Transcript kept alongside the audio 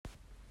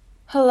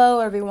Hello,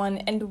 everyone,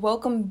 and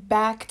welcome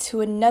back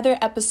to another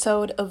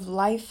episode of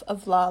Life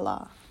of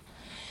Lala.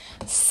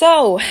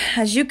 So,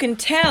 as you can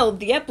tell,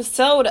 the title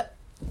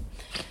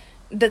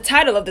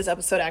of this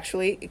episode,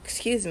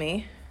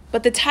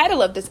 but the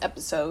title of this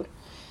episode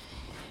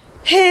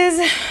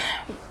is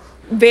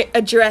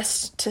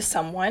addressed to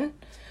someone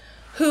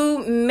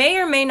who may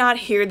or may not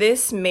hear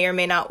this, may or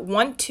may not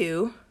want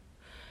to,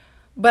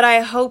 but I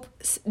hope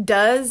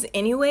does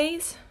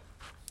anyways,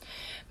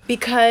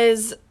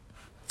 because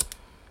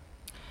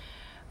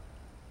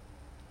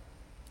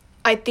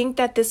I think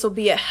that this will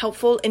be a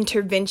helpful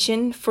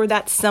intervention for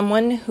that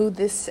someone who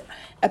this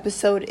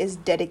episode is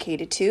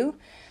dedicated to.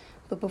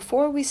 But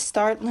before we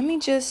start, let me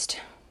just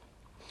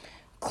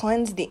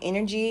cleanse the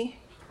energy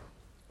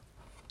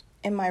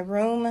in my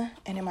room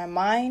and in my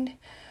mind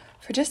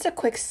for just a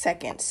quick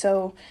second.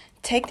 So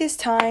take this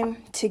time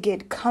to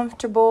get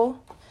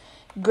comfortable.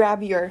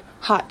 Grab your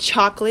hot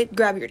chocolate,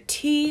 grab your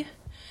tea.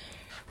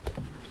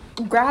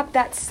 Grab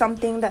that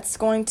something that's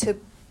going to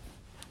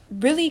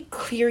really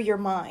clear your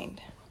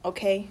mind.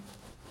 Okay?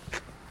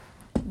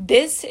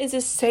 This is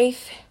a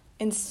safe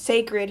and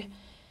sacred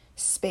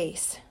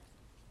space.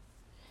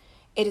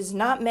 It is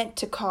not meant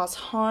to cause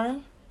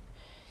harm,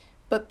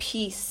 but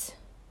peace.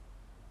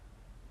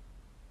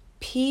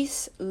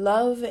 Peace,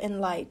 love,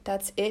 and light.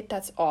 That's it.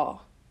 That's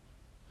all.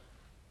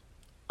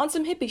 On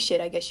some hippie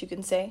shit, I guess you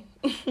can say.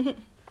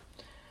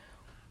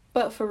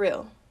 But for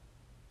real,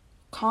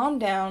 calm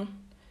down.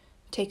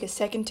 Take a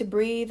second to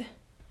breathe.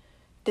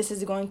 This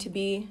is going to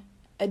be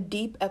a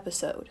deep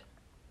episode.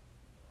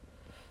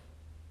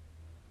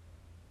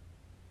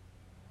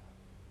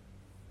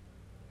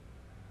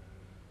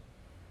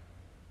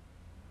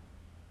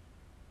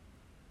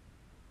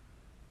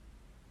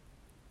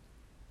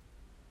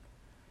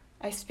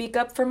 I speak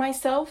up for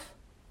myself.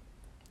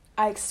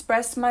 I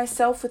express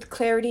myself with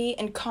clarity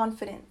and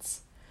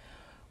confidence.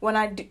 When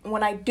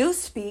I do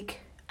speak,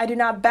 I do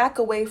not back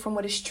away from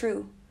what is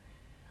true.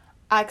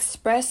 I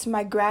express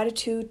my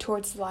gratitude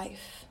towards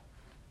life.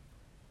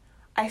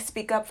 I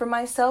speak up for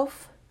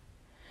myself.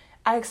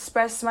 I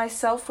express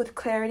myself with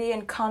clarity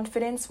and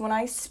confidence. When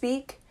I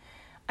speak,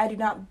 I do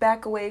not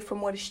back away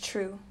from what is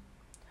true.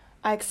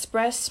 I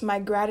express my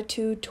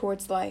gratitude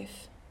towards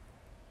life.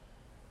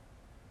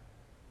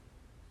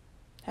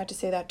 I have to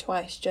say that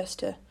twice just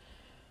to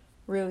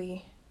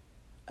really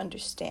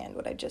understand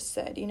what I just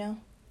said, you know?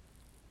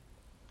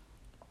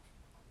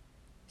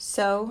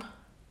 So,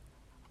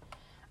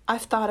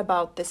 I've thought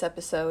about this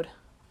episode.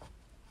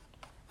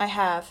 I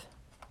have.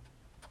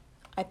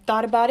 I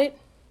thought about it.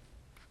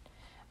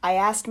 I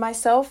asked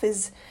myself,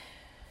 is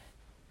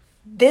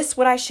this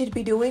what I should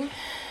be doing?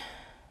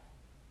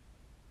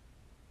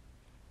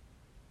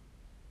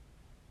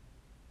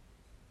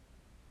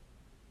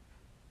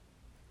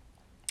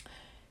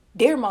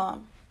 Dear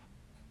Mom,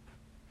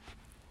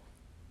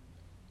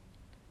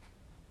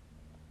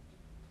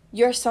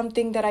 you're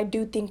something that I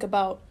do think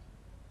about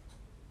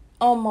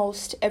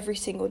almost every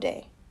single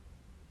day.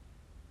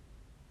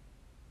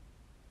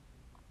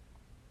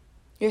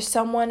 You're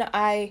someone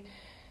I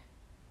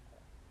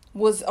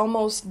was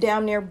almost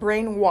damn near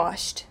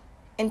brainwashed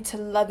into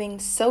loving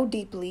so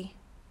deeply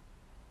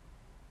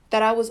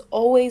that I was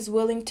always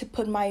willing to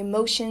put my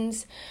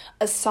emotions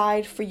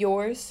aside for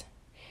yours.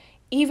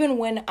 Even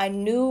when I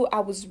knew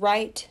I was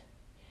right,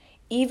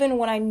 even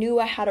when I knew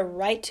I had a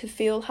right to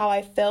feel how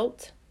I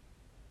felt,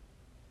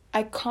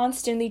 I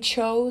constantly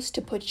chose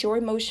to put your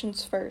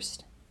emotions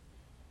first.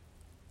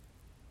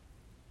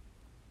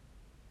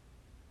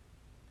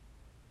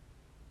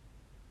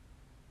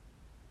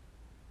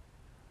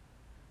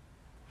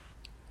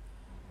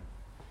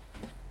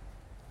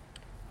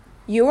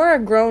 You are a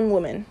grown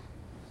woman.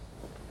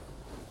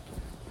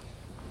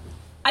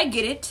 I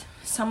get it.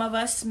 Some of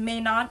us may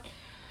not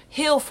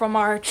heal from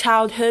our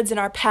childhoods and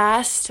our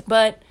past,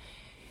 but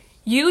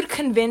you'd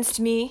convinced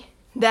me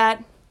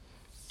that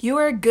you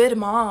were a good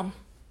mom,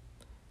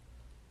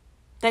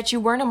 that you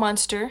weren't a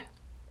monster,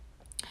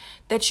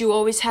 that you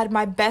always had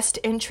my best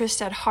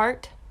interest at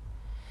heart,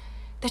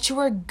 that you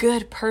were a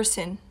good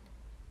person.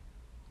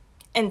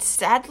 And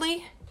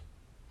sadly,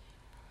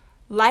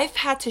 life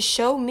had to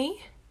show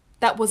me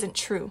that wasn't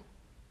true.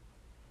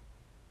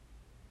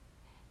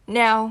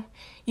 Now,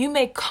 you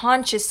may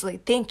consciously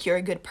think you're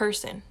a good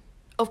person.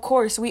 Of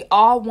course, we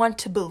all want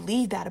to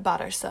believe that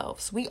about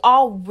ourselves. We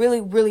all really,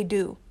 really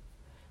do.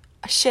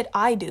 Shit,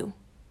 I do.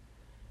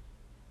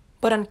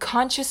 But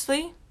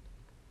unconsciously,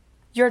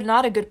 you're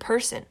not a good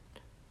person.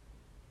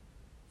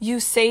 You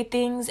say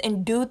things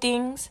and do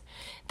things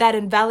that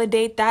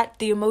invalidate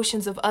the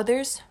emotions of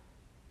others.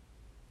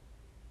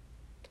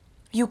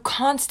 You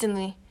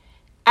constantly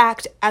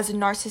act as a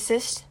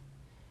narcissist,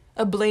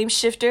 a blame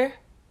shifter.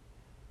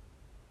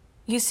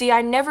 You see,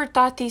 I never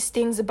thought these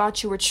things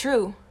about you were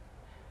true.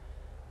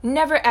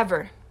 Never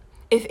ever.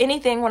 If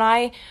anything, when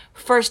I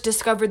first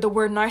discovered the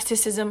word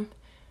narcissism,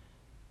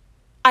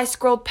 I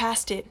scrolled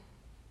past it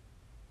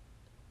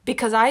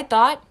because I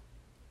thought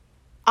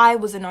I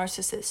was a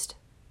narcissist.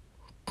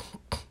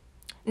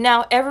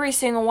 Now, every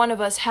single one of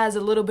us has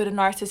a little bit of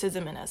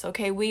narcissism in us,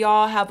 okay? We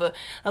all have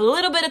a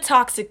little bit of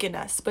toxic in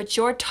us, but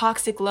your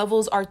toxic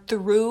levels are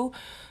through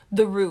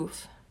the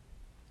roof.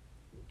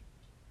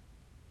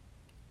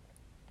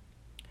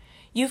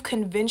 You've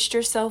convinced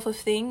yourself of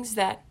things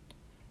that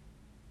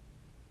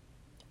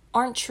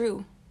aren't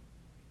true.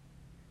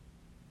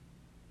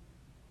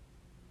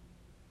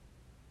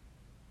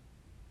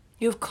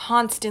 You've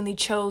constantly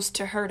chose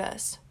to hurt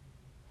us.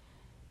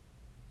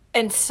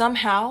 And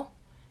somehow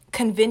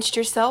convinced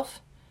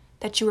yourself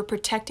that you were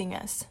protecting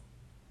us.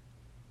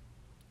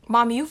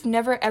 Mom, you've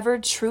never ever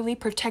truly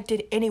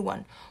protected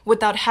anyone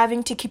without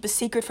having to keep a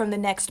secret from the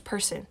next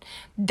person.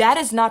 That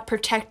is not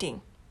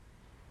protecting.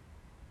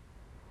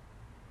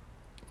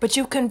 But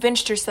you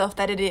convinced yourself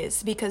that it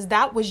is, because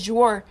that was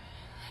your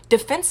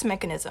defense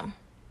mechanism,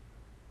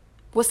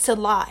 was to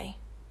lie.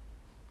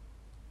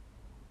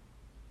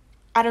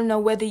 I don't know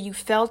whether you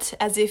felt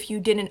as if you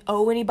didn't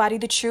owe anybody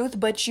the truth,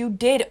 but you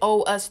did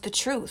owe us the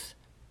truth.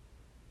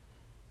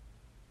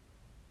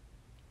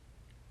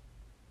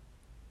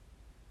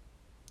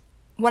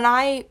 When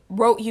I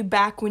wrote you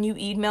back when you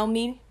emailed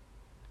me,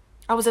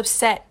 I was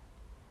upset.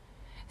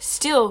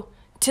 Still,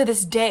 to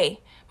this day,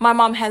 my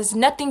mom has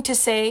nothing to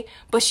say,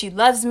 but she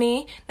loves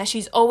me, that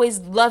she's always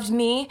loved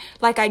me,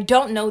 like I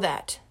don't know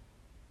that.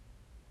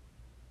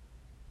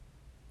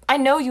 I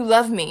know you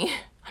love me.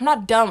 I'm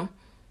not dumb.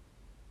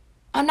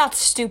 I'm not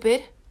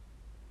stupid.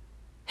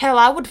 Hell,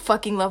 I would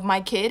fucking love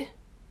my kid.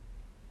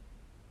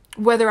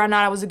 Whether or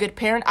not I was a good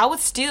parent, I would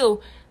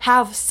still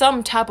have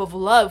some type of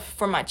love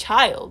for my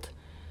child.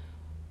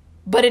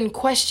 But in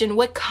question,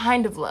 what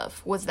kind of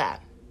love was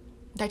that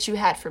you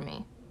had for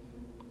me?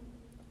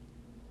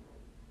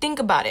 Think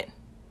about it.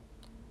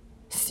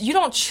 You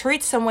don't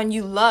treat someone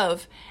you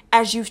love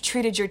as you've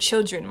treated your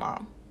children,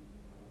 Mom.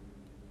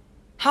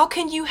 How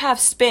can you have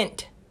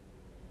spent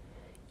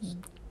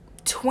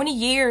 20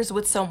 years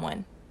with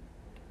someone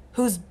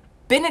who's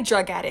been a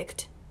drug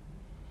addict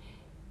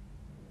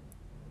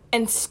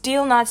and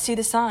still not see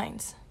the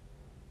signs?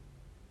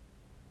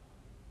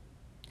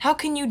 How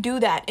can you do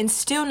that and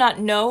still not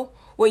know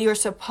what you're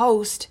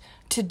supposed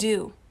to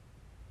do?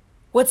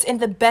 What's in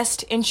the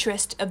best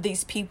interest of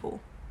these people?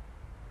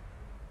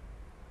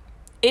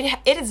 It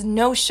is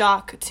no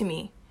shock to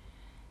me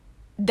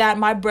that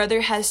my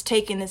brother has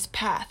taken this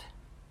path.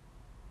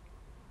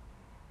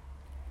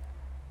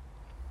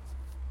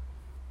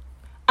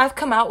 I've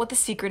come out with a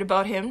secret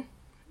about him.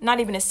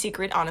 Not even a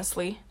secret,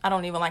 honestly. I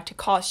don't even like to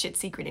call shit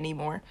secret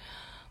anymore.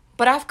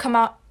 But I've come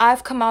out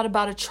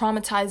about a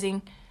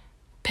traumatizing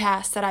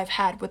past that I've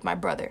had with my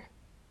brother.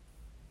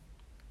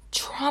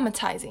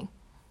 Traumatizing.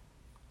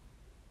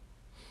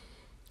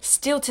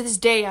 Still to this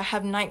day, I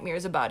have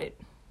nightmares about it.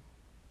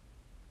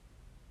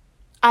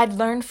 I'd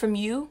learned from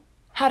you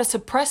how to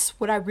suppress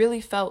what I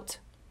really felt.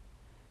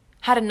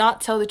 How to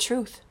not tell the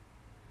truth.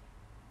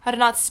 How to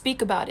not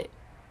speak about it.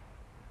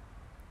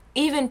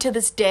 Even to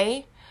this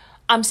day,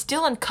 I'm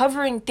still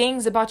uncovering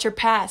things about your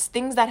past,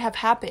 things that have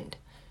happened.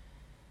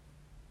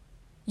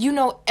 You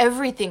know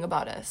everything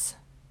about us.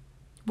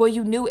 Well,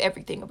 you knew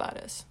everything about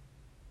us.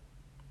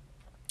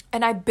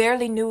 And I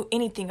barely knew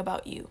anything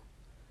about you.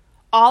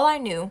 All I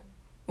knew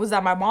was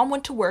that my mom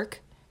went to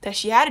work, that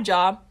she had a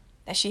job,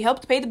 that she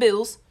helped pay the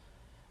bills,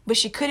 but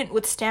she couldn't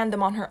withstand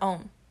them on her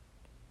own.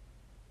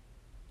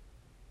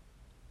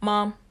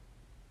 Mom,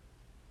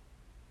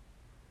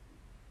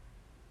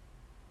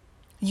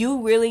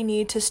 you really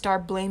need to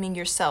start blaming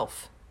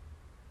yourself.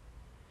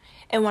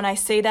 And when I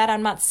say that,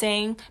 I'm not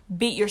saying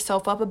beat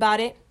yourself up about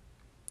it,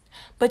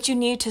 but you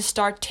need to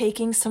start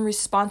taking some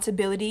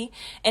responsibility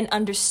and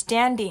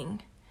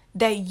understanding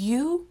that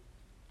you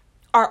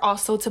are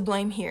also to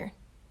blame here.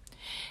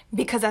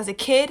 Because as a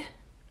kid,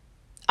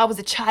 I was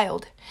a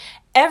child.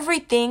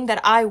 Everything that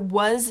I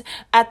was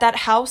at that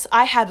house,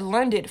 I had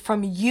learned it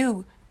from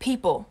you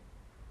people.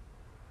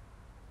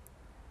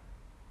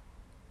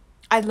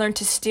 I learned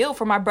to steal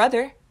from my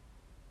brother.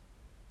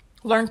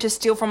 Learned to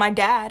steal from my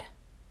dad.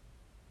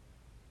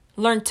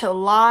 Learned to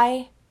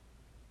lie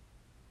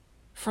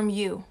from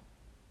you.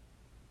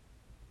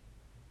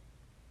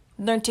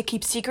 Learned to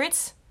keep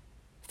secrets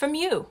from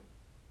you.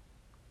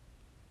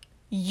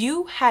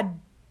 You had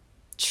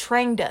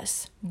trained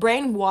us,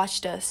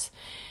 brainwashed us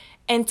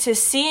into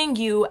seeing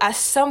you as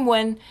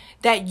someone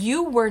that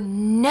you were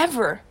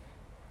never,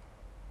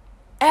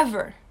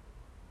 ever,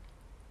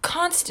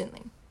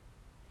 constantly.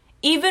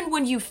 Even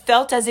when you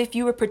felt as if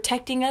you were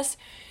protecting us,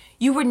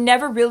 you were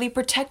never really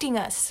protecting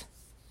us.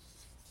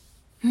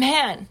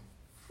 Man,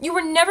 you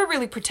were never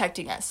really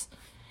protecting us.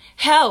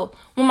 Hell,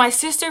 when my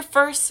sister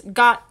first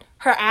got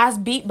her ass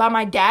beat by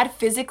my dad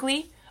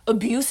physically,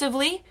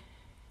 abusively,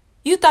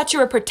 you thought you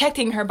were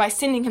protecting her by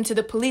sending him to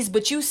the police,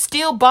 but you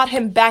still brought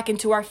him back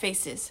into our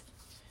faces.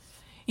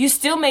 You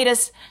still made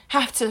us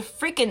have to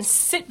freaking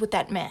sit with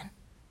that man.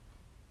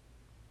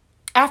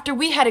 After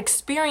we had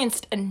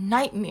experienced a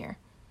nightmare.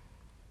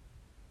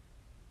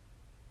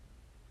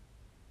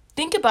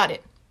 Think about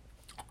it.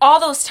 All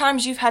those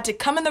times you've had to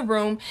come in the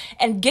room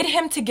and get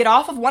him to get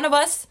off of one of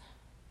us.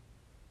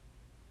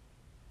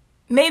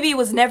 Maybe it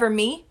was never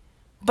me,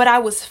 but I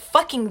was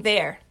fucking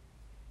there.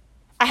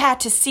 I had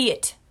to see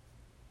it.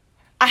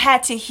 I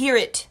had to hear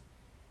it.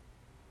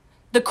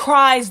 The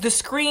cries, the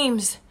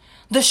screams,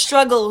 the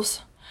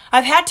struggles.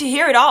 I've had to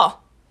hear it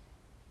all.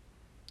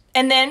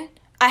 And then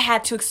I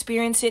had to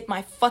experience it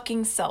my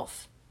fucking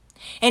self.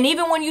 And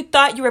even when you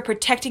thought you were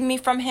protecting me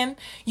from him,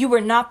 you were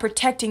not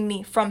protecting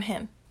me from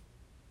him.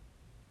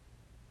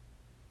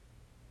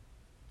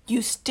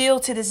 You still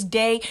to this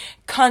day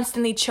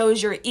constantly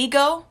chose your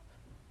ego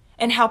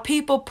and how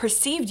people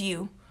perceived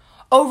you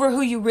over who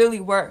you really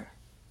were.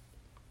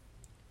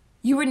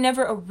 You were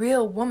never a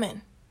real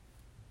woman.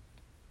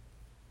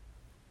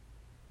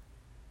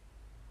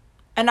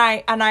 And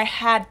I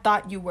had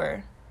thought you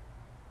were.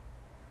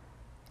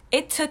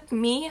 It took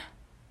me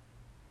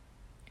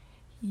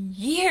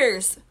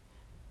years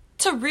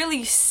to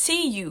really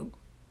see you.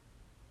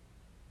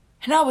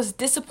 And I was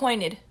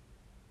disappointed.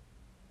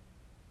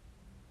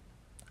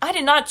 I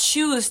did not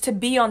choose to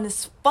be on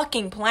this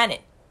fucking planet.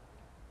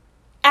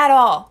 At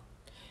all.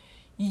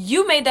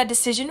 You made that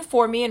decision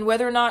for me, and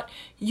whether or not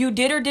you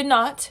did or did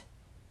not,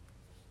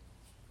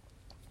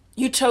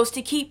 you chose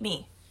to keep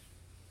me.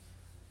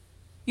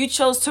 You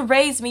chose to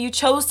raise me. You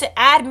chose to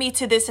add me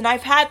to this, and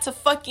I've had to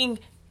fucking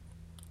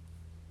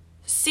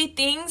see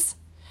things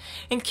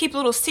and keep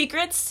little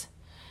secrets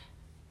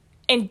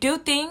and do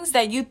things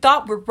that you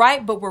thought were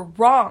right but were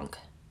wrong.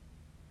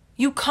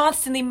 You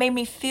constantly made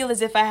me feel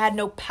as if I had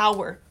no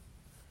power.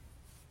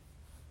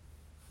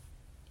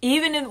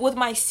 Even with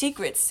my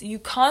secrets, you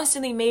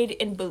constantly made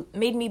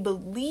me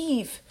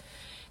believe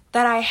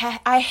that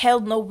I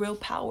held no real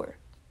power.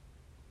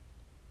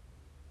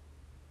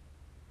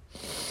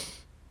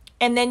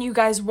 And then you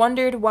guys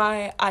wondered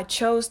why I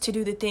chose to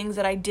do the things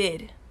that I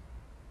did.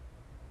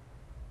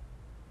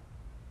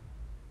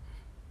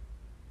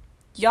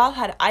 Y'all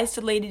had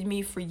isolated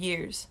me for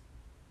years.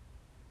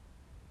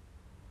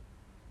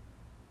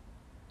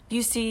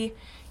 You see,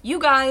 you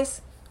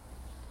guys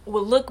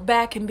will look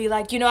back and be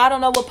like, I don't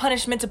know what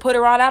punishment to put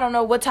her on. I don't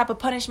know what type of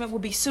punishment will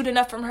be suit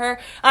enough from her.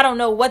 I don't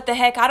know what the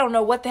heck.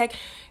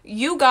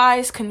 You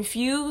guys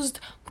confused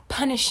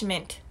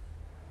punishment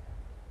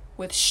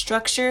with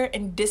structure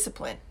and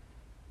discipline.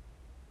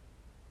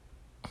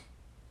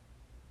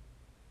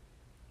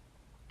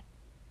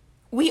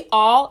 We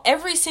all,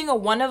 every single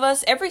one of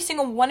us, every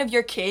single one of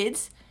your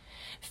kids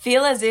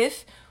feel as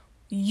if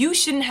you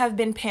shouldn't have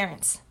been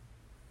parents.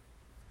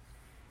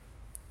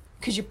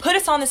 Because you put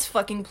us on this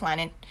fucking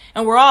planet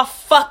and we're all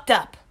fucked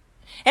up.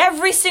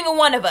 Every single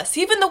one of us,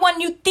 even the one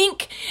you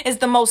think is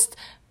the most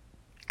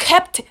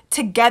kept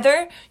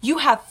together, you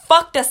have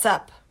fucked us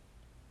up.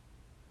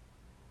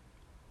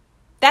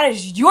 That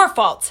is your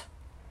fault.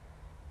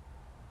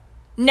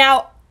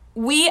 Now,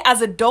 we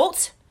as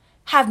adults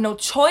have no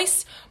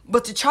choice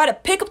but to try to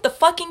pick up the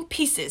fucking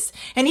pieces.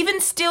 And even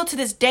still to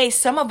this day,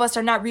 some of us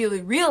are not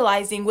really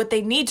realizing what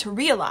they need to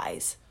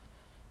realize.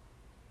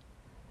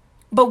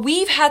 But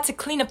we've had to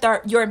clean up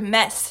your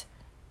mess.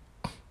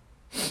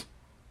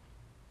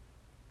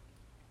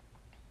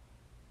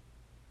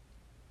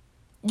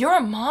 You're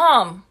a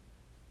mom,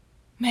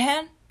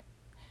 man.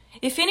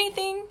 If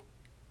anything,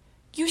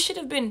 you should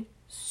have been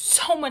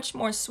so much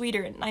more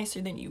sweeter and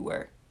nicer than you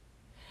were.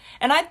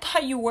 And I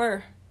thought you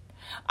were.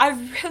 I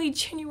really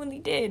genuinely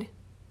did.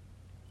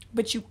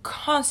 But you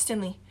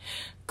constantly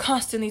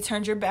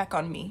turned your back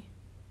on me.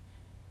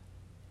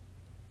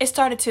 It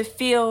started to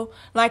feel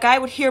like I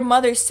would hear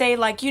mothers say,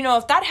 like,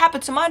 if that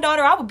happened to my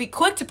daughter, I would be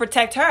quick to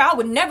protect her. I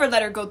would never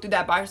let her go through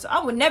that by herself.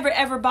 I would never,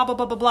 ever, blah, blah,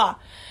 blah, blah, blah.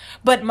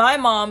 But my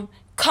mom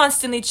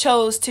constantly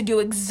chose to do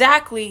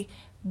exactly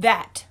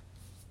that.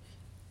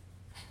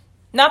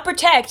 Not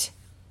protect,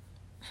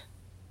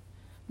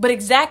 but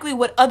exactly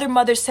what other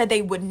mothers said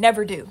they would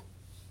never do.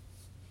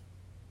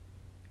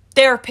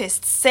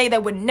 Therapists say they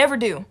would never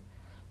do.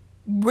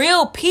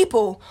 Real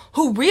people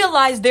who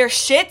realize their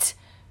shit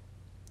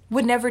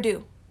would never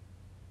do.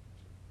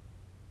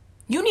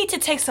 You need to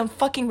take some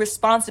fucking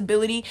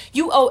responsibility.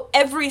 You owe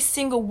every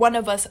single one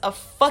of us a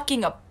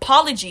fucking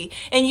apology.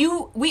 And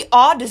we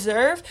all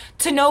deserve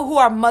to know who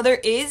our mother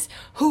is,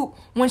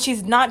 when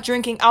she's not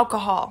drinking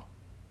alcohol.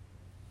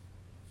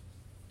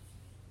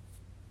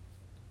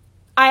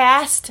 I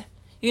asked,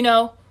 when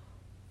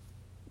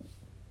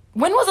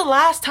was the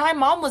last time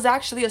mom was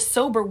actually a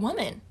sober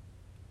woman?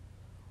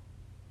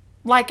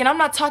 And I'm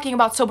not talking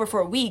about sober for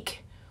a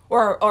week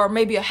or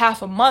maybe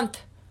a month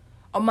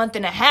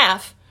and a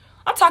half.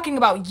 I'm talking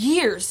about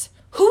years.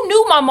 Who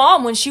knew my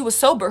mom when she was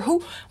sober?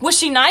 Who was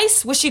she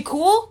nice? Was she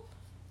cool?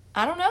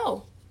 I don't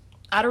know.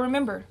 I don't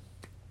remember.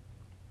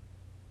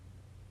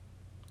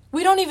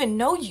 We don't even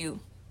know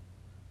you.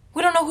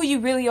 We don't know who you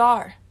really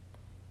are.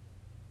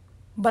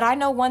 But I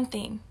know one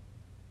thing.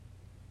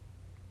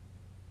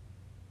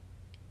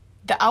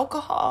 The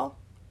alcohol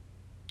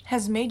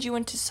has made you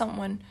into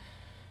someone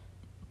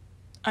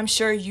I'm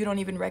sure you don't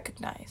even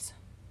recognize.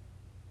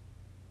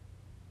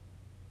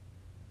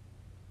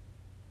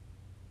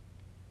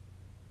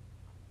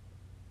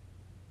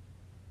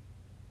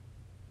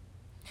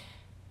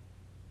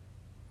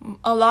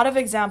 A lot of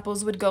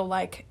examples would go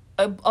like,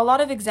 a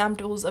lot of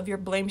examples of your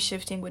blame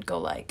shifting would go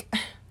like,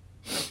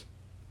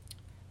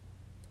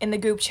 in the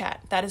group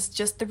chat, that is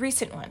just the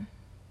recent one.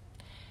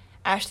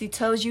 Ashley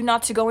tells you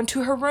not to go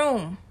into her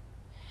room.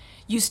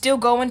 You still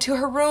go into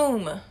her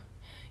room.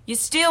 You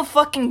still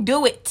fucking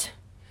do it.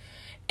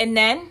 And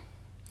then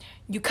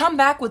you come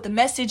back with the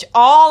message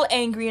all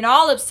angry and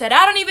all upset.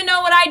 I don't even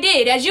know what I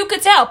did. As you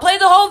could tell, play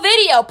the whole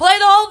video. Play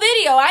the whole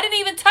video. I didn't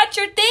even touch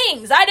your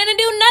things. I didn't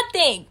do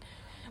nothing.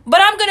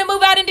 But I'm going to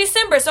move out in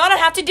December, so I don't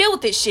have to deal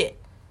with this shit.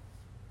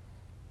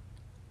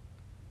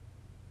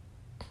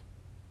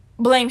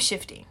 Blame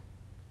shifting.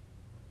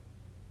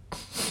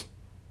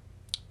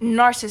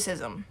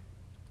 Narcissism.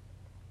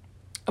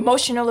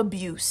 Emotional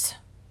abuse.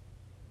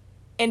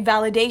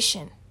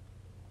 Invalidation.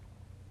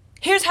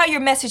 Here's how your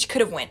message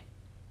could have went.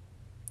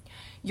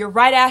 You're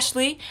right,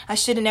 Ashley. I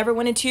should have never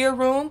went into your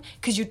room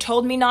because you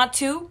told me not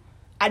to.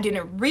 I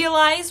didn't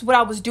realize what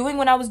I was doing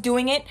when I was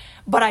doing it,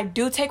 but I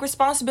do take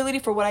responsibility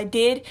for what I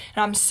did,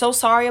 and I'm so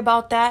sorry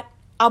about that.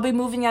 I'll be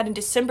moving out in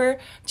December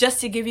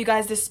just to give you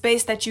guys the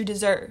space that you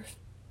deserve.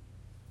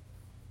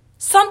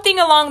 Something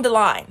along the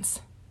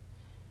lines.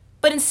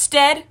 But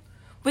instead,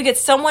 we get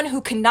someone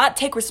who cannot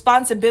take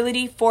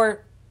responsibility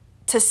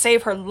to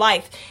save her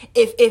life.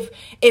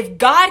 If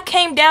God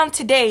came down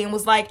today and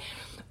was like,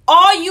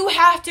 all you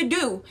have to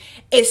do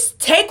is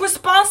take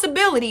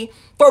responsibility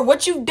for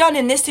what you've done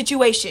in this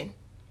situation,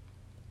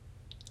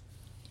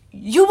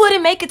 you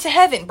wouldn't make it to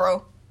heaven,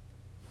 bro.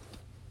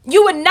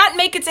 You would not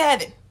make it to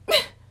heaven.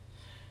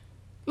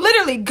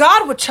 Literally,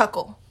 God would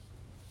chuckle.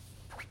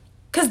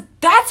 Because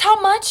that's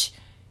how much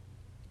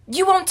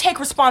you won't take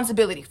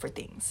responsibility for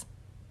things.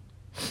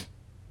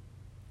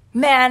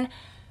 Man,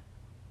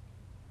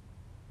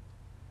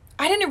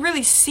 I didn't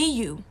really see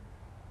you.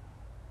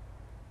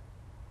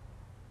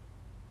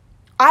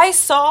 I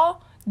saw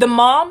the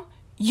mom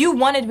you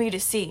wanted me to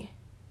see.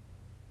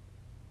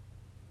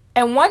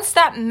 And once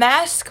that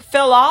mask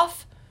fell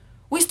off,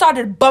 we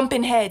started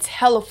bumping heads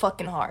hella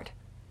fucking hard.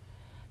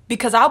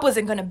 Because I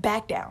wasn't going to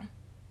back down.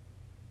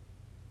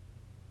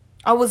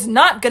 I was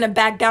not going to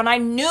back down. I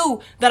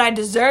knew that I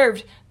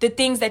deserved the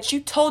things that you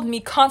told me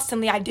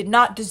constantly I did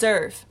not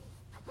deserve.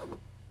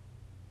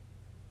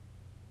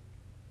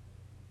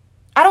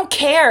 I don't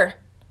care.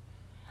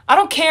 I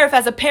don't care if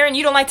as a parent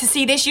you don't like to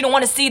see this, you don't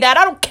want to see that.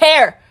 I don't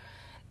care.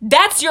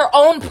 That's your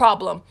own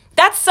problem.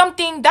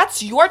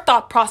 That's your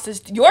thought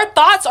process. Your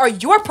thoughts are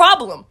your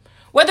problem.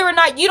 Whether or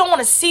not you don't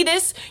want to see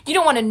this, you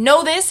don't want to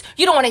know this,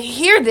 you don't want to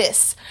hear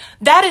this.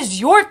 That is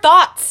your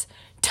thoughts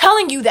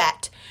telling you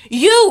that.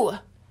 You.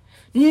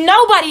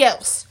 Nobody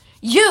else.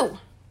 You.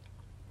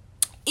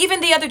 Even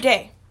the other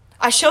day,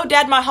 I showed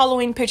Dad my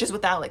Halloween pictures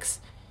with Alex.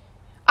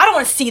 I don't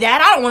want to see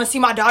that. I don't want to see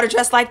my daughter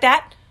dressed like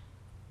that.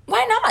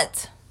 Why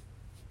not?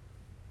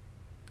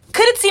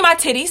 Couldn't see my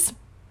titties.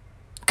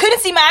 Couldn't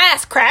see my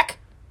ass crack.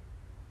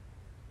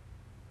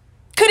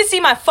 Couldn't see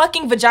my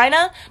fucking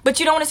vagina, but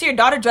you don't want to see your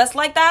daughter dressed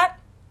like that?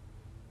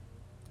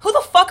 Who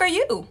the fuck are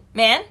you,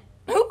 man?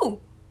 Who?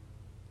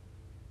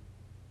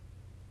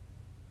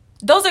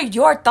 Those are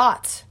your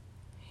thoughts.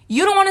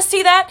 You don't want to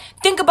see that?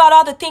 Think about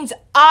all the things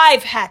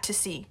I've had to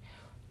see.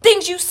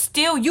 Things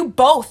you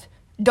both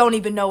don't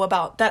even know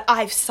about that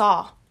I've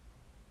saw.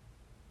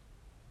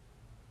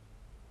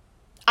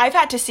 I've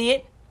had to see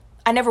it.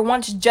 I never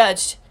once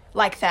judged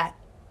like that.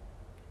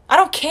 I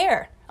don't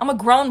care. I'm a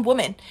grown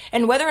woman.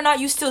 And whether or not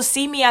you still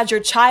see me as your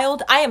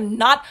child, I am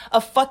not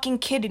a fucking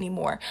kid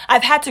anymore.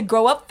 I've had to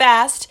grow up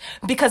fast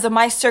because of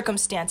my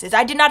circumstances.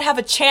 I did not have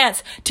a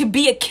chance to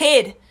be a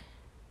kid.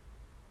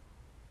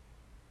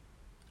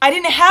 I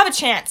didn't have a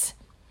chance.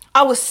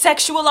 I was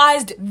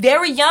sexualized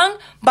very young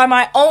by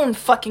my own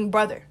fucking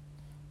brother.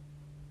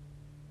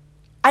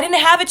 I didn't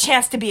have a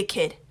chance to be a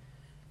kid.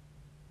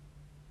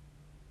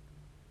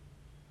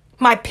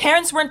 My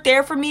parents weren't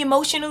there for me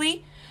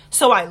emotionally,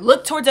 so I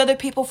looked towards other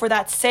people for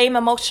that same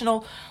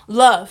emotional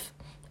love.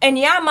 And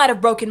yeah, I might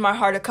have broken my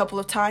heart a couple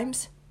of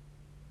times.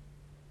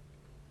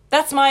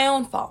 That's my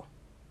own fault.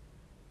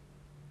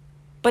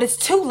 But it's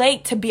too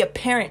late to be a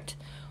parent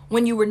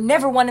when you were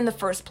never one in the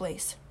first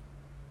place.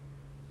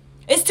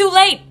 It's too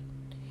late.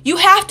 You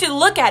have to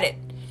look at it.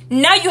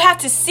 Now you have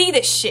to see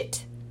this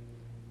shit.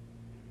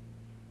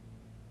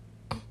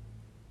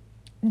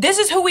 This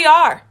is who we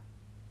are.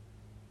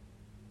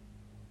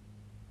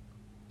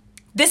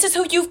 This is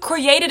who you've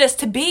created us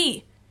to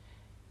be.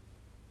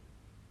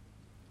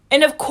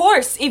 And of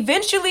course,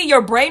 eventually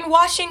your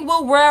brainwashing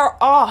will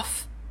wear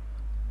off.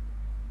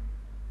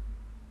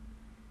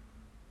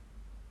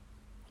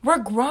 We're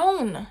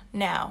grown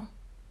now.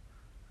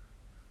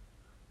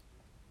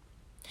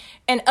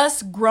 And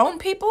us grown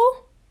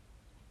people,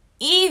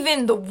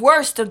 even the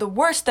worst of the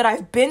worst that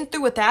I've been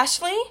through with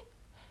Ashley,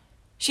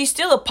 she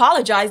still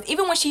apologized,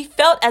 even when she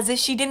felt as if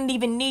she didn't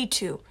even need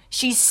to.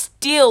 She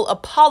still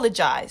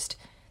apologized.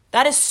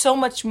 That is so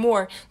much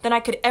more than I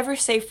could ever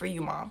say for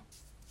you, Mom.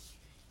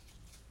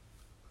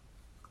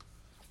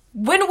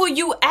 When will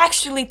you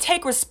actually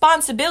take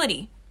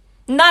responsibility?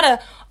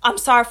 Not I'm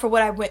sorry for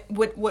what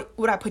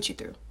I put you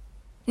through.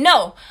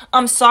 No,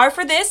 I'm sorry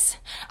for this.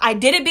 I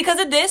did it because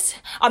of this.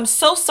 I'm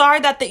so sorry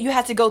that you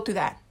had to go through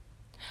that.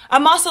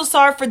 I'm also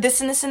sorry for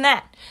this and this and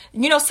that.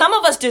 You know, some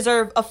of us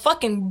deserve a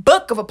fucking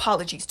book of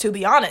apologies, to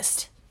be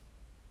honest.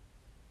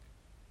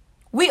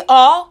 We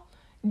all,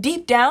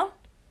 deep down,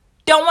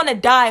 don't want to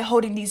die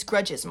holding these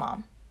grudges,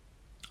 Mom.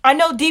 I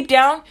know deep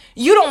down,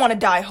 you don't want to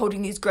die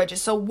holding these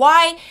grudges. So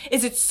why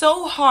is it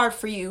so hard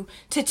for you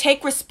to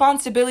take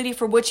responsibility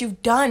for what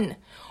you've done?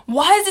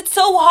 Why is it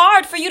so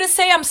hard for you to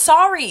say I'm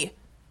sorry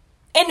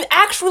and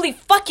actually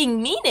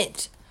fucking mean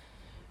it?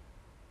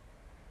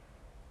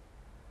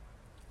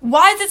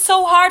 Why is it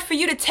so hard for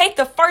you to take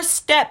the first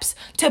steps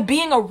to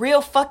being a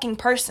real fucking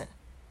person?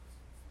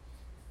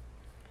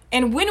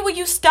 And when will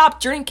you stop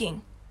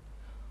drinking?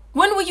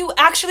 When will you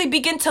actually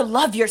begin to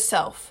love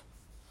yourself?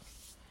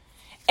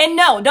 And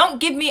no, don't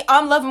give me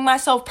I'm loving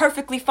myself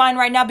perfectly fine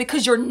right now,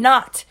 because you're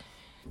not.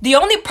 The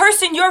only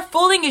person you're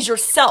fooling is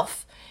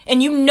yourself,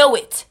 and you know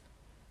it.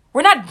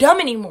 We're not dumb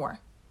anymore.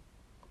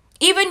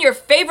 Even your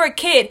favorite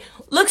kid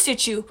looks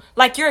at you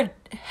like you're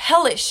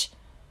hellish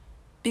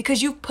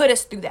because you've put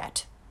us through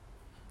that.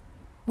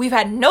 We've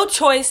had no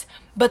choice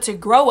but to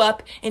grow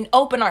up and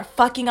open our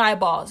fucking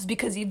eyeballs,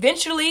 because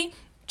eventually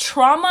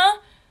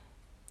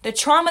the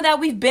trauma that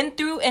we've been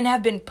through and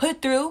have been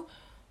put through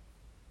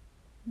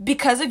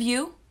because of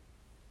you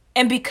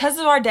and because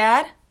of our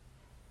dad,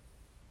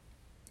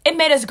 it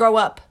made us grow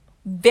up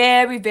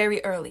very,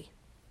 very early.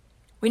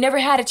 We never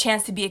had a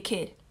chance to be a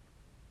kid.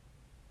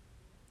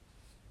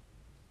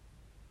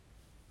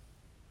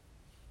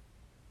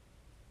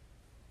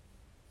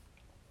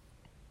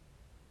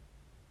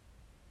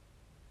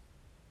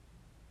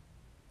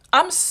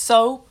 I'm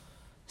so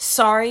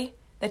sorry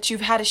that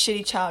you've had a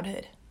shitty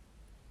childhood.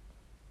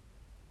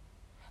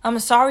 I'm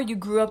sorry you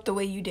grew up the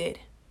way you did.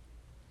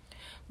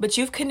 But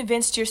you've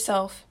convinced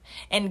yourself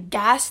and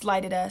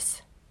gaslighted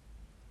us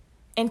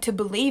into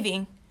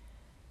believing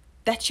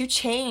that you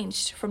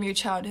changed from your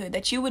childhood,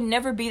 that you would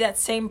never be that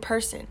same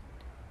person.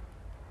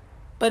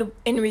 But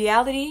in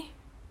reality,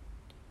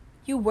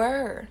 you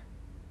were.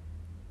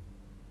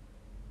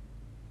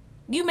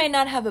 You may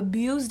not have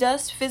abused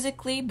us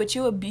physically, but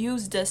you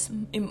abused us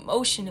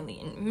emotionally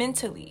and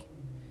mentally.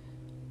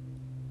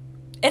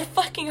 It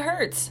fucking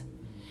hurts.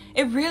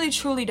 It really,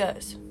 truly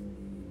does.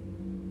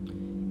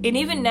 And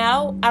even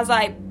now, as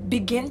I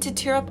begin to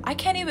tear up, I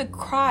can't even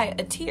cry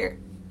a tear.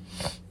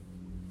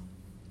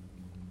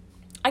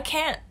 I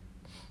can't.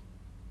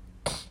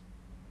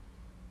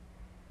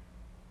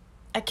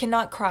 I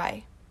cannot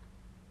cry.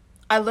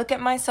 I look at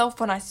myself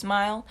when I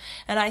smile,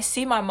 and I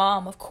see my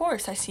mom. Of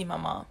course, I see my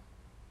mom.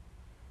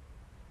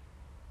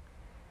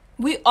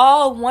 We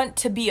all want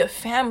to be a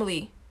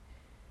family.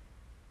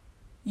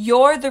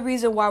 You're the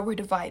reason why we're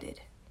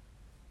divided.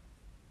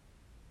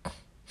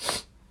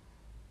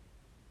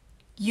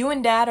 You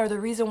and Dad are the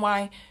reason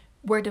why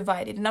we're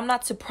divided. And I'm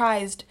not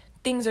surprised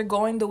things are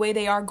going the way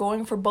they are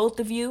going for both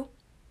of you.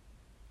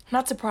 I'm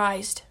not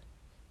surprised.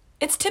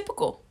 It's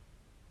typical.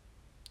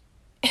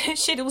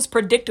 Shit, it was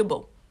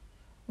predictable.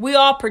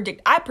 I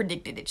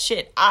predicted it.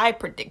 Shit, I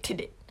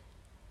predicted it.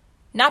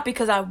 Not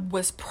because I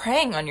was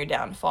preying on your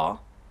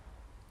downfall,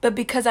 but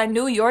because I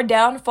knew your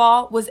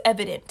downfall was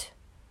evident.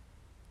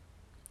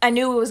 I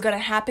knew it was going to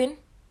happen.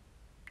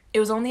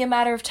 It was only a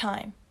matter of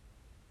time.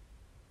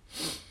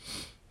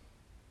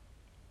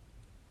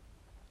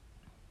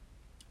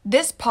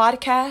 This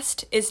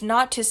podcast is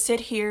not to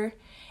sit here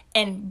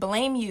and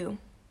blame you.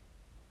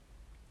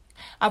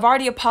 I've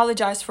already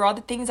apologized for all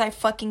the things I've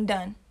fucking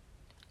done.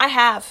 I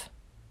have.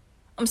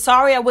 I'm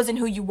sorry I wasn't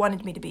who you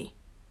wanted me to be.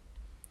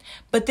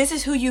 But this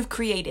is who you've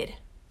created.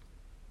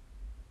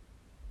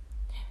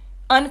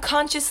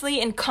 Unconsciously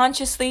and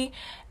consciously,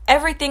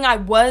 everything I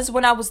was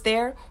when I was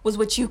there was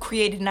what you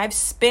created. And I've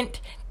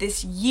spent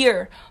this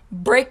year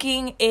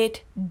breaking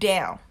it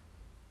down.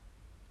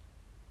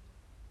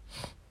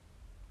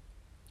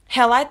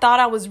 Hell, I thought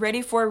I was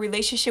ready for a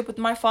relationship with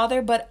my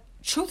father, but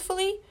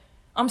truthfully,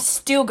 I'm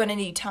still gonna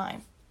need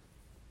time.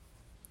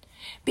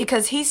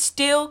 Because he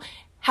still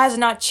has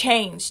not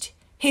changed.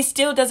 He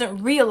still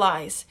doesn't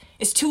realize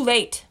it's too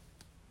late.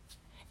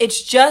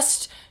 It's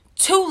just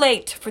too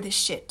late for this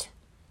shit.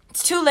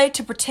 It's too late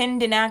to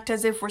pretend and act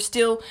as if we're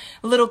still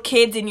little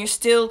kids and you're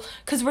still,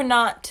 because we're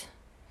not.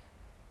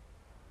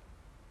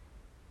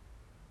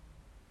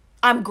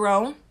 I'm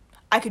grown.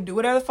 I could do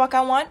whatever the fuck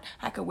I want.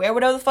 I could wear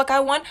whatever the fuck I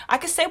want. I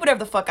could say whatever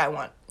the fuck I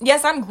want.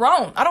 Yes, I'm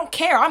grown. I don't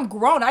care. I'm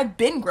grown. I've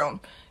been grown,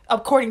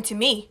 according to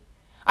me.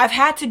 I've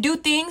had to do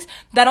things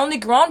that only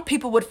grown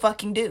people would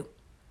fucking do.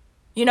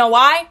 You know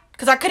why?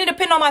 Because I couldn't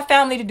depend on my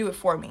family to do it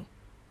for me.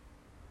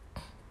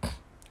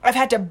 I've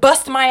had to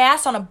bust my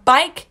ass on a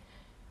bike.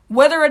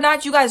 Whether or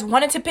not you guys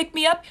wanted to pick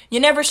me up,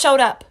 you never showed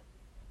up.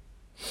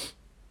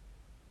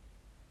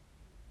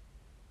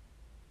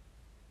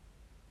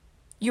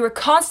 You were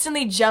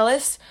constantly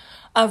jealous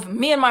of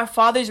me and my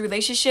father's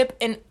relationship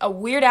in a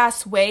weird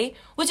ass way,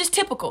 which is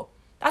typical.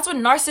 That's what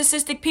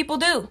narcissistic people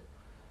do.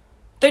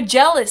 They're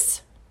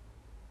jealous.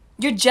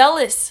 You're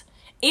jealous.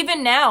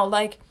 Even now,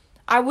 like,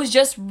 I was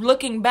just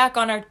looking back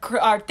on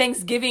our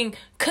Thanksgiving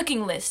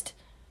cooking list,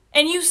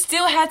 and you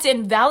still had to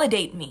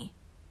invalidate me.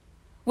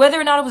 Whether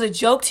or not it was a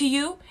joke to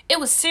you, it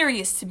was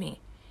serious to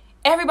me.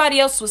 Everybody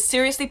else was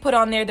seriously put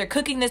on there. They're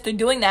cooking this, they're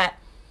doing that.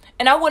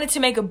 And I wanted to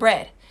make a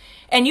bread.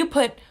 And you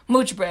put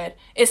mooch bread.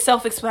 It's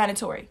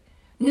self-explanatory.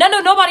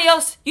 Nobody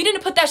else. You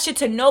didn't put that shit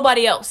to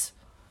nobody else.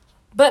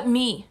 But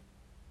me.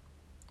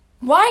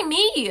 Why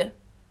me?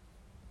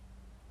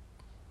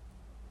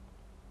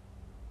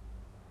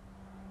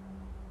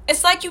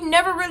 It's like you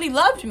never really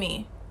loved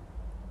me.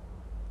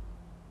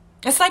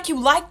 It's like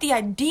you liked the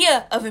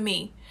idea of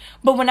me.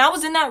 But when I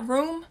was in that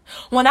room,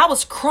 when I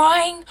was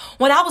crying,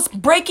 when I was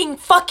breaking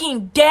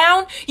fucking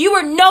down, you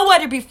were nowhere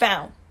to be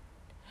found.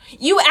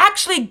 You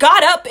actually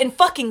got up and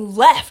fucking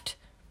left.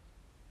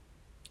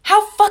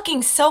 How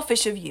fucking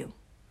selfish of you.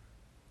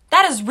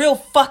 That is real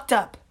fucked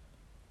up.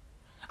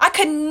 I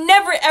could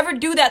never ever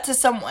do that to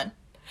someone.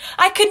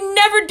 I could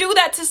never do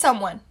that to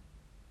someone.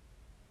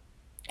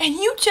 And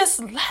you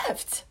just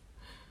left.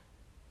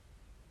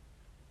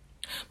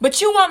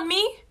 But you want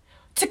me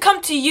to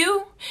come to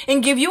you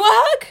and give you a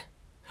hug?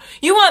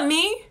 You want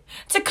me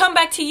to come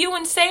back to you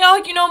and say,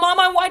 oh,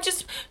 Mama, why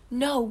just...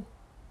 No.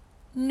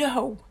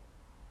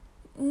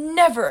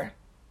 Never.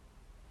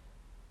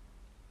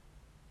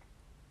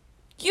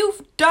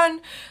 You've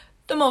done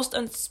the most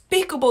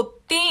unspeakable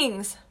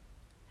things.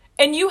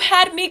 And you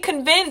had me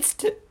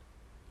convinced.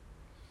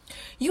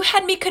 You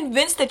had me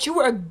convinced that you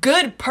were a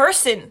good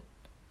person.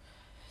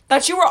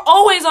 That you were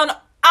always on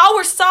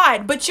our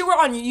side, but you were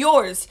on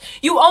yours.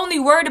 You only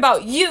worried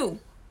about you.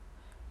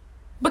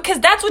 Because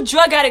that's what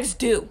drug addicts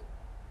do.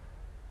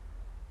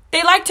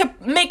 They like to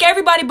make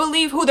everybody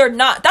believe who they're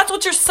not. That's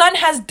what your son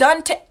has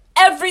done to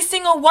every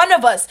single one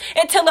of us.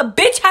 Until a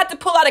bitch had to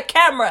pull out a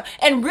camera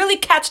and really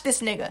catch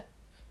this nigga.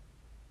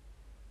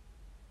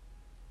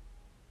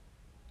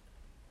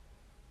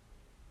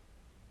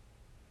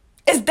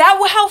 Is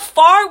that how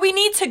far we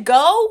need to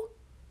go?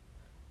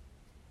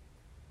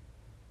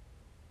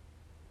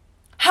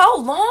 How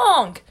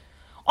long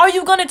are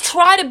you going to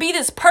try to be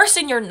this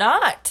person you're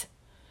not?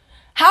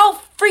 How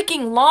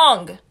freaking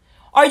long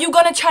are you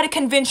going to try to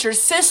convince your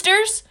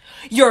sisters,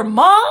 your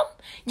mom,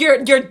 your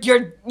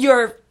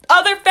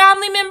other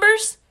family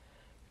members,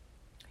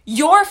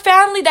 your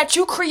family that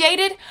you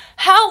created?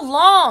 How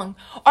long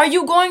are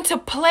you going to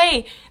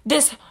play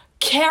this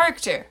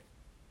character?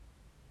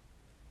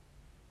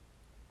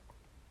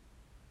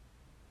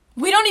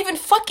 We don't even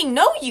fucking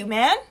know you,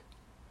 man.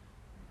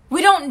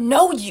 We don't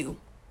know you.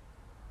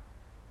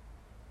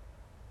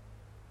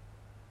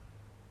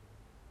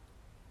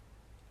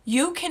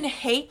 You can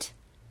hate,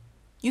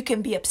 you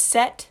can be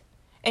upset,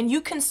 and you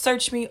can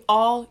search me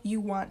all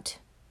you want.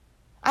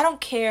 I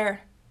don't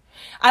care.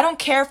 I don't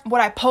care if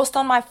what I post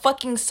on my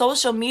fucking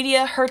social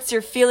media hurts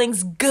your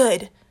feelings.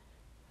 Good.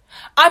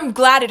 I'm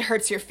glad it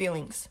hurts your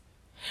feelings.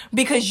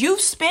 Because you've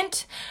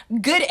spent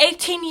good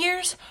 18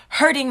 years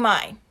hurting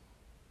mine.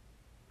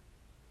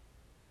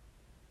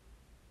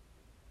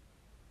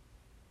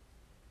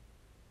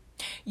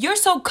 You're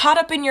so caught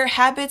up in your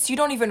habits, you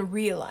don't even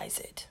realize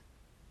it.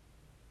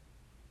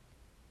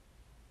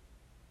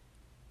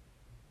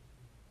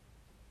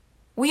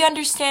 We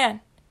understand.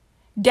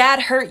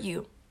 Dad hurt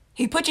you.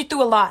 He put you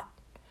through a lot.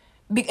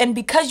 And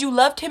because you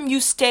loved him, you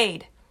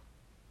stayed.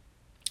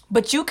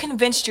 But you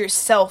convinced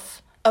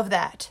yourself of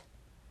that.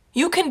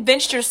 You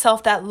convinced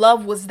yourself that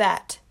love was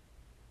that.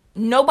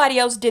 Nobody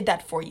else did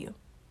that for you.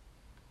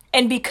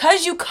 And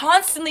because you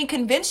constantly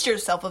convinced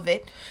yourself of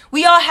it,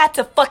 we all had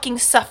to fucking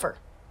suffer.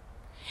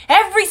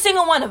 Every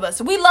single one of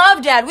us. We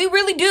love Dad. We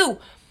really do.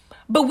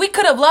 But we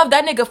could have loved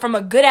that nigga from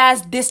a good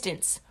ass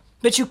distance.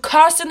 But you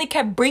constantly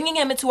kept bringing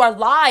him into our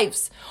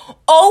lives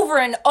over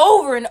and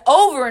over and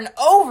over and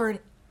over and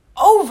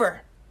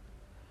over.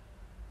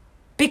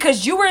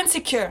 Because you were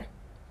insecure.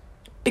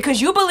 Because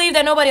you believed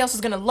that nobody else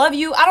was going to love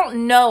you. I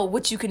don't know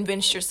what you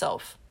convinced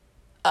yourself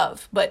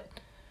of. But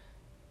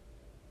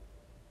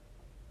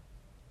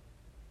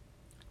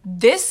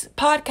this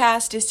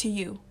podcast is to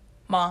you,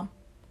 Mom.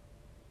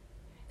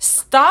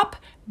 Stop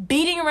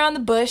beating around the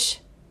bush.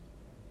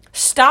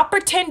 Stop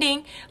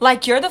pretending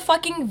like you're the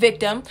fucking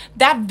victim.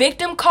 That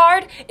victim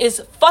card is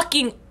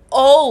fucking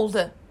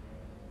old.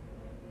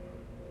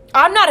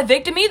 I'm not a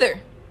victim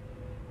either.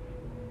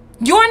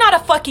 You're not a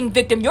fucking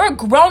victim. You're a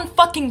grown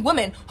fucking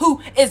woman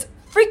who is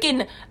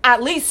freaking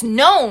at least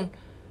known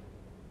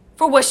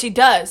for what she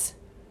does.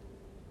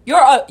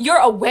 You're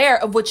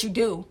aware of what you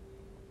do.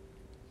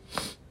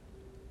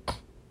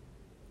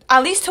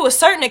 At least to a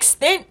certain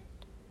extent.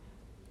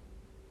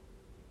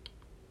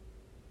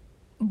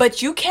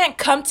 But you can't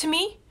come to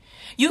me,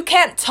 you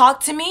can't talk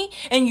to me,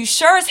 and you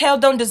sure as hell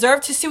don't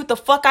deserve to see what the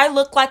fuck I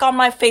look like on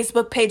my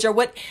Facebook page or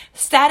what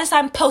status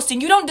I'm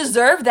posting. You don't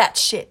deserve that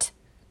shit.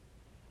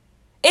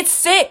 It's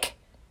sick.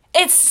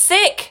 It's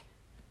sick.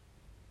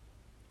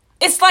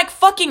 It's like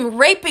fucking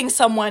raping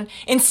someone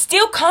and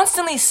still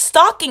constantly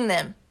stalking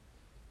them.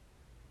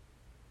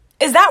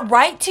 Is that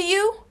right to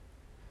you?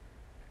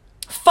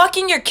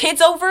 Fucking your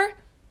kids over?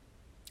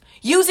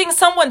 Using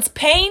someone's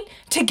pain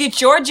to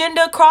get your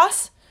agenda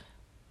across?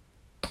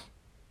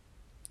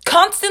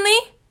 Constantly?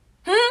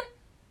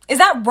 Is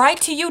that right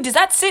to you? Does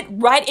that sit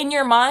right in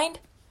your mind?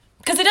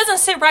 Because it doesn't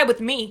sit right with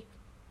me.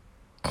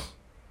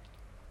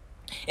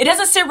 It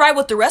doesn't sit right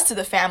with the rest of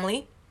the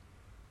family.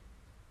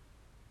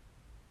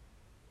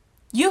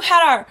 You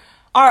had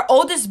our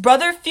oldest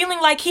brother feeling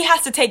like he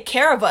has to take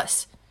care of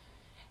us.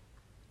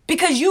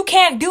 Because you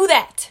can't do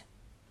that.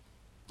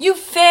 You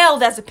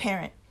failed as a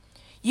parent.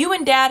 You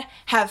and dad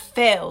have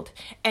failed.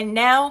 And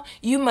now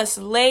you must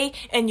lay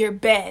in your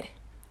bed.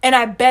 And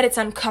I bet it's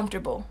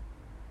uncomfortable.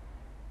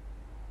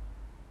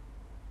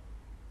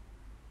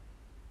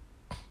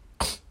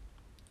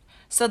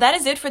 So that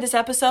is it for this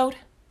episode.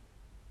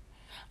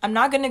 I'm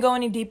not going to go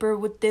any deeper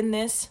within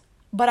this,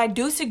 but I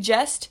do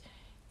suggest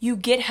you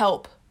get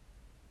help.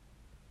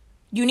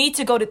 You need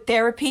to go to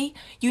therapy.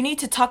 You need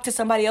to talk to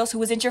somebody else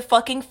who isn't your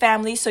fucking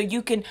family so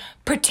you can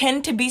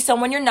pretend to be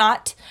someone you're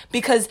not.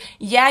 Because,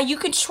 yeah, you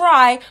can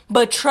try,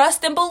 but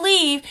trust and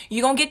believe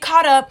you're going to get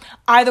caught up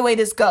either way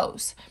this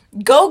goes.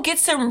 Go get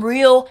some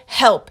real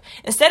help.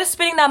 Instead of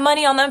spending that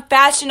money on them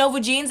Fashion Nova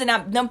jeans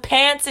and them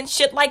pants and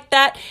shit like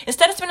that,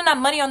 instead of spending that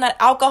money on that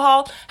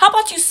alcohol, how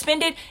about you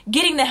spend it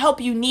getting the help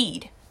you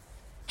need?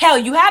 Hell,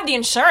 you have the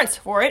insurance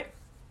for it.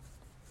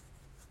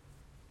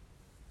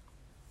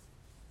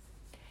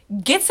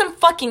 Get some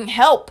fucking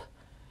help.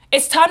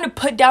 It's time to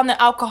put down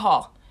the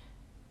alcohol.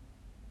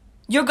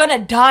 You're gonna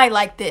die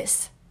like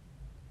this.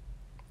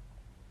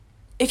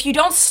 If you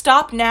don't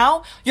stop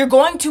now, you're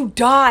going to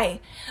die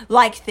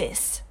like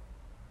this.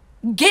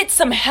 Get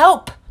some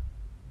help.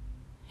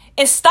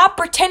 And stop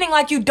pretending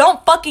like you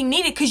don't fucking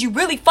need it because you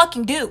really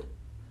fucking do.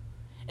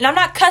 And I'm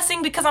not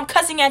cussing because I'm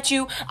cussing at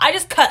you. I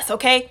just cuss,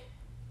 okay?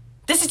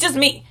 This is just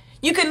me.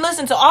 You can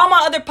listen to all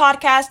my other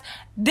podcasts.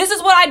 This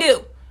is what I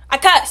do. I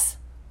cuss.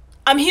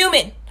 I'm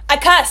human. I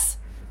cuss.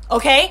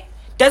 Okay?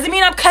 Doesn't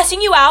mean I'm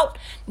cussing you out.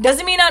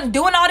 Doesn't mean I'm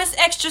doing all this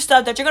extra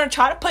stuff that you're going to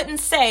try to put and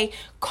say.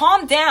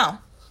 Calm down.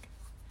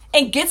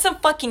 And get some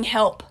fucking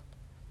help.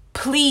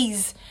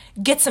 Please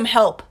get some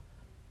help.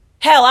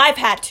 Hell, I've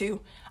had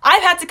to.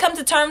 I've had to come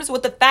to terms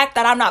with the fact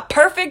that I'm not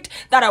perfect,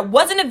 that I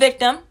wasn't a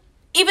victim.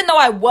 Even though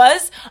I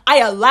was, I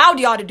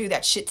allowed y'all to do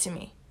that shit to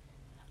me.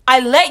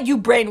 I let you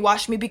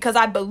brainwash me because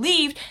I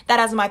believed that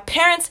as my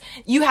parents,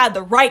 you had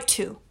the right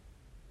to.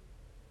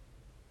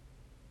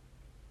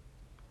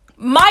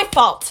 My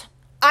fault.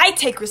 I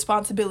take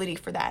responsibility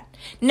for that.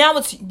 Now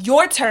it's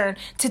your turn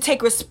to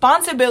take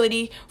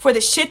responsibility for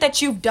the shit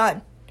that you've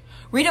done.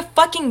 Read a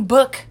fucking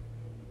book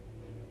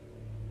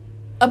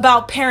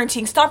about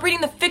parenting. Stop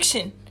reading the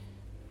fiction.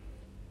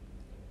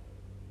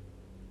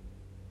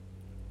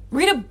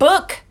 Read a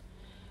book.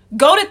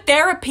 Go to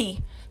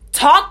therapy.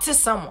 Talk to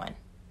someone.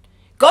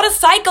 Go to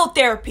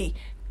psychotherapy.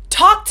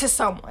 Talk to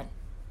someone.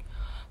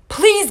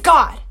 Please,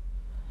 God.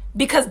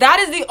 Because that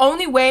is the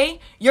only way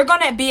you're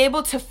going to be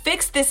able to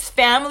fix this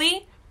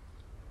family.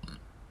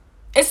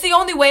 It's the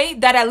only way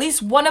that at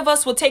least one of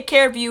us will take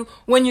care of you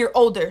when you're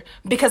older.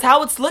 Because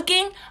how it's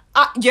looking,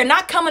 you're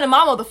not coming to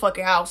my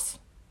motherfucking house.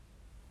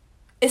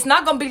 It's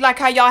not going to be like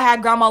how y'all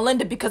had Grandma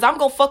Linda, because I'm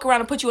going to fuck around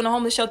and put you in a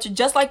homeless shelter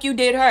just like you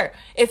did her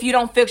if you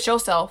don't fix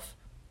yourself.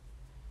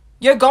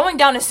 You're going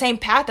down the same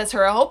path as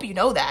her. I hope you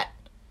know that.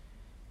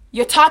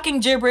 You're talking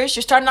gibberish.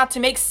 You're starting not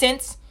to make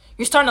sense.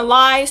 You're starting to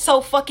lie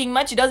so fucking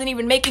much it doesn't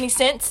even make any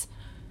sense.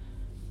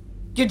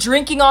 You're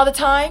drinking all the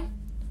time.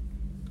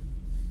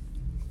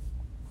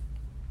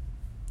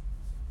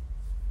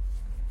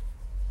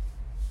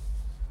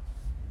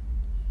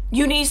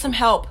 You need some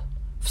help.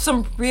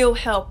 Some real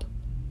help.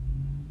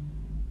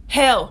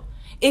 Hell,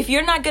 if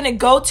you're not going to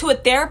go to a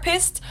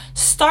therapist,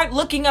 start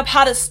looking up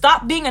how to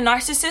stop being a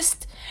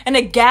narcissist and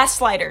a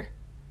gaslighter.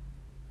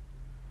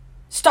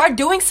 Start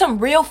doing some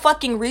real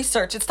fucking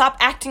research and stop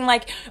acting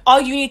like all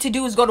you need to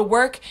do is go to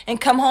work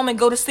and come home and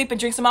go to sleep and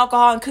drink some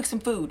alcohol and cook some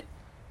food.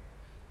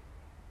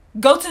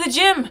 Go to the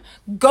gym.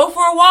 Go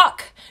for a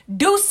walk.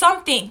 Do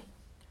something.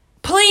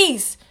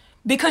 Please.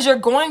 Because you're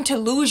going to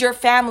lose your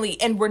family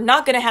and we're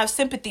not going to have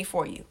sympathy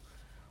for you.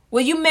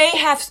 Well, you may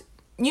have...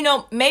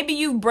 maybe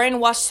you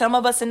brainwashed some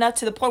of us enough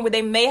to the point where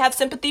they may have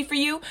sympathy for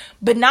you,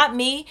 but not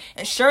me,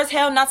 and sure as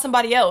hell not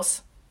somebody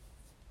else.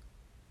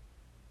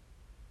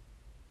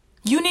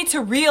 You need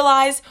to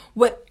realize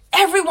what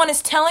everyone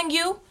is telling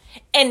you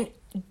and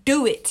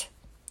do it.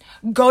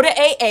 Go to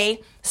AA.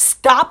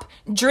 Stop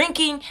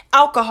drinking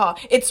alcohol.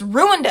 It's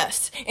ruined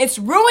us. It's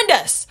ruined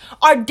us.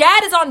 Our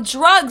dad is on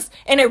drugs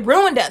and it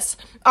ruined us.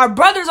 Our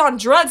brother's on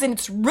drugs and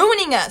it's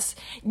ruining us.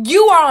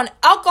 You are on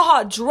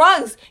alcohol,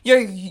 drugs.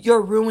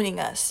 You're ruining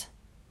us.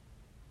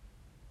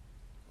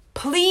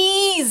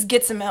 Please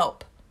get some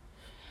help.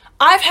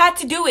 I've had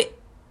to do it.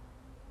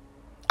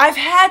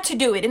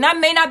 And I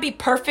may not be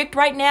perfect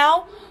right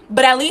now,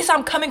 but at least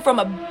I'm coming from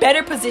a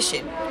better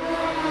position.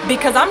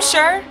 Because I'm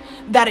sure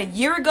that a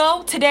year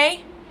ago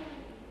today,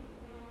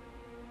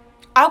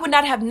 I would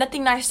not have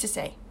nothing nice to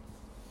say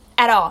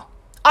at all.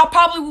 I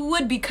probably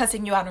would be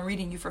cussing you out and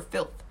reading you for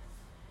filth.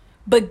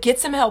 But get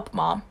some help,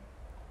 Mom,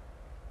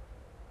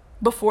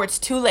 before it's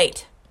too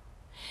late.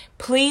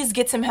 Please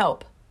get some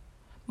help.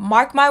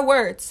 Mark my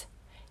words.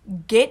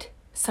 Get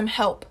some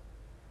help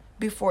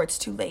before it's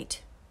too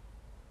late.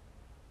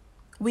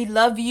 We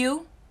love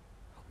you.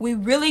 We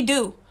really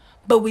do.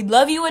 But we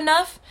love you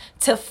enough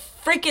to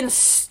freaking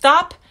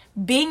stop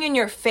being in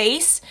your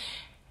face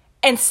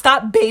and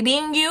stop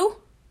babying you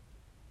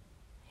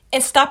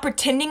and stop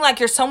pretending like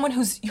you're someone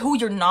who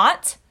you're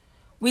not.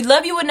 We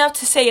love you enough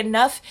to say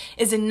enough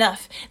is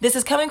enough. This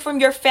is coming from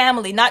your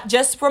family, not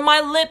just from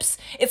my lips.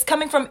 It's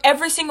coming from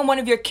every single one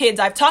of your kids.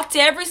 I've talked to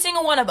every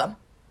single one of them.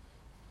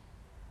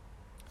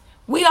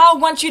 We all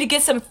want you to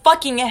get some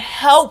fucking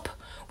help.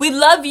 We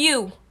love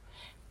you.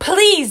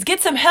 Please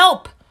get some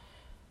help.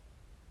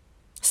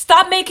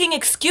 Stop making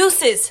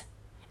excuses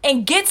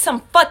and get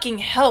some fucking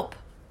help.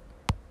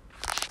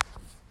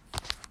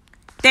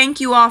 Thank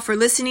you all for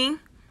listening.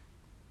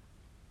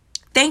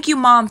 Thank you,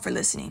 Mom, for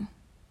listening.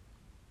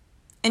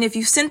 And if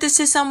you sent this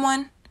to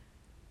someone,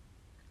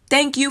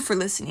 thank you for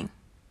listening.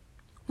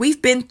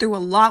 We've been through a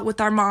lot with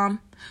our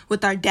mom,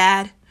 with our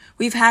dad.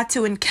 We've had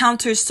to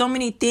encounter so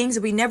many things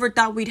that we never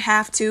thought we'd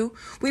have to.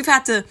 We've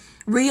had to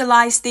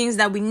realize things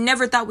that we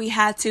never thought we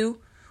had to.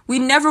 We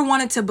never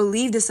wanted to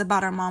believe this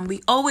about our mom.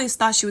 We always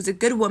thought she was a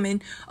good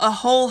woman, a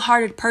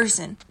wholehearted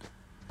person.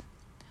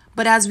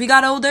 But as we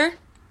got older,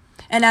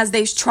 and as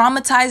they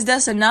traumatized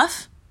us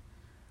enough,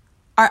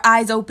 our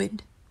eyes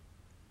opened.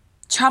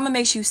 Trauma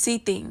makes you see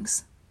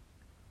things.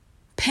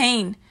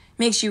 Pain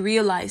makes you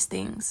realize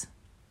things.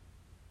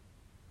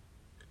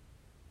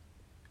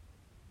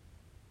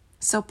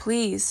 So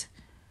please,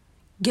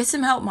 get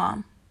some help,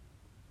 Mom.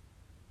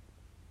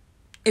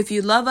 If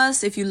you love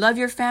us, if you love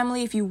your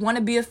family, if you want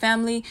to be a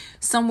family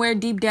somewhere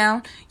deep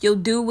down, you'll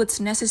do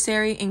what's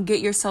necessary and get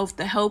yourself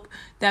the help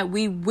that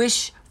we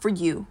wish for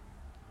you.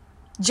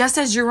 Just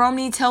as Jerome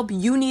needs help,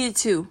 you need it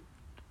too.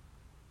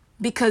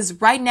 Because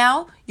right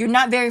now, you're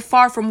not very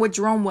far from what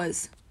Jerome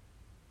was.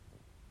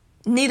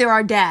 Neither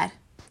are Dad.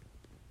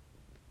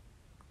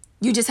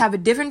 You just have a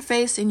different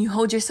face and you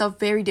hold yourself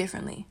very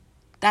differently.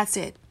 That's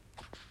it.